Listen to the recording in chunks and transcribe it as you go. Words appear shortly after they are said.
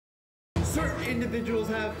certain individuals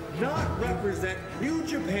have not represent New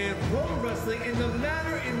Japan Pro Wrestling in the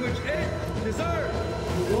manner in which it deserves.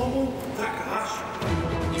 Hiromu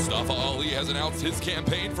Takahashi. Mustafa Ali has announced his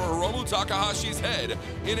campaign for Hiromu Takahashi's head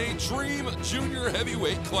in a Dream Junior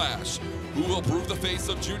Heavyweight clash. Who will prove the face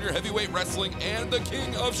of Junior Heavyweight Wrestling and the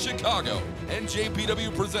King of Chicago?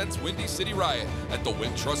 NJPW presents Windy City Riot at the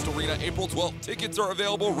Wintrust Arena April 12th. Tickets are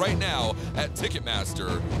available right now at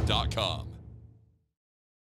Ticketmaster.com.